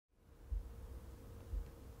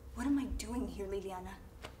doing here, Liliana?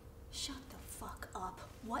 Shut the fuck up.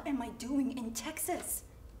 What am I doing in Texas?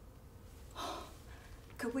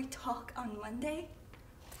 Could we talk on Monday?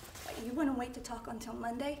 Wait, you want to wait to talk until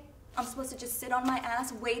Monday? I'm supposed to just sit on my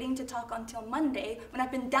ass waiting to talk until Monday when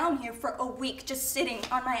I've been down here for a week just sitting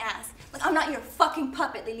on my ass. Like, I'm not your fucking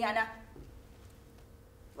puppet, Liliana.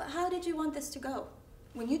 But how did you want this to go?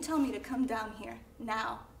 When you tell me to come down here,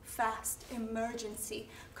 now, fast, emergency,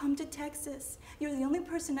 come to Texas. You're the only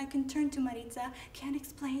person I can turn to, Maritza. Can't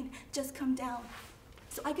explain, just come down.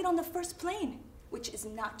 So I get on the first plane, which is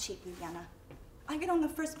not cheap, Liliana. I get on the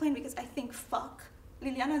first plane because I think, fuck,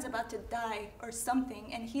 Liliana's about to die or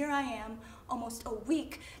something, and here I am, almost a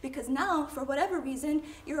week, because now, for whatever reason,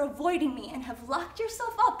 you're avoiding me and have locked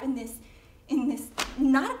yourself up in this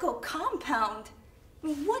nautical compound. I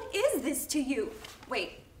mean, what is this to you?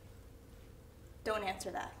 Wait, don't answer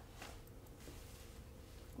that.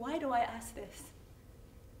 Why do I ask this?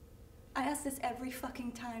 I ask this every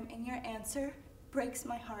fucking time, and your answer breaks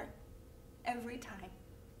my heart every time.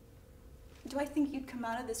 Do I think you'd come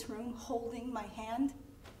out of this room holding my hand?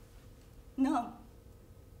 No.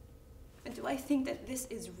 But do I think that this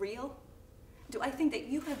is real? Do I think that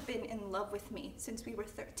you have been in love with me since we were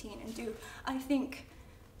 13? And do I think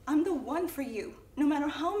I'm the one for you, no matter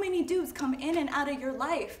how many dudes come in and out of your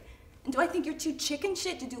life? And do I think you're too chicken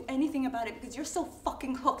shit to do anything about it because you're so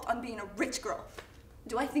fucking hooked on being a rich girl?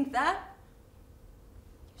 Do I think that?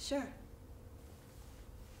 Sure.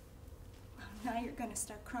 Well, now you're gonna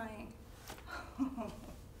start crying.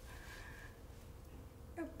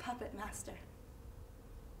 You're a puppet master.